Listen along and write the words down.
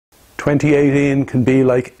2018 can be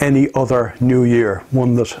like any other new year,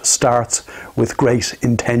 one that starts with great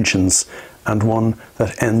intentions and one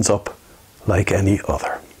that ends up like any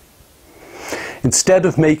other. Instead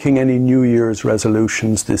of making any New Year's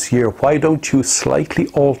resolutions this year, why don't you slightly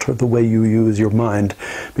alter the way you use your mind?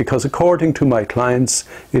 Because according to my clients,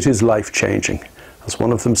 it is life-changing. As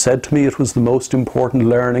one of them said to me, it was the most important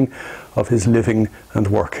learning of his living and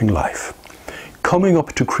working life. Coming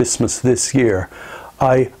up to Christmas this year,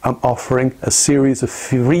 I am offering a series of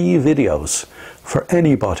free videos for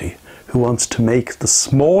anybody who wants to make the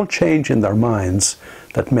small change in their minds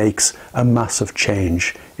that makes a massive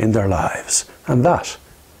change in their lives. And that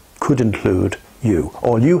could include you.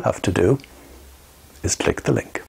 All you have to do is click the link.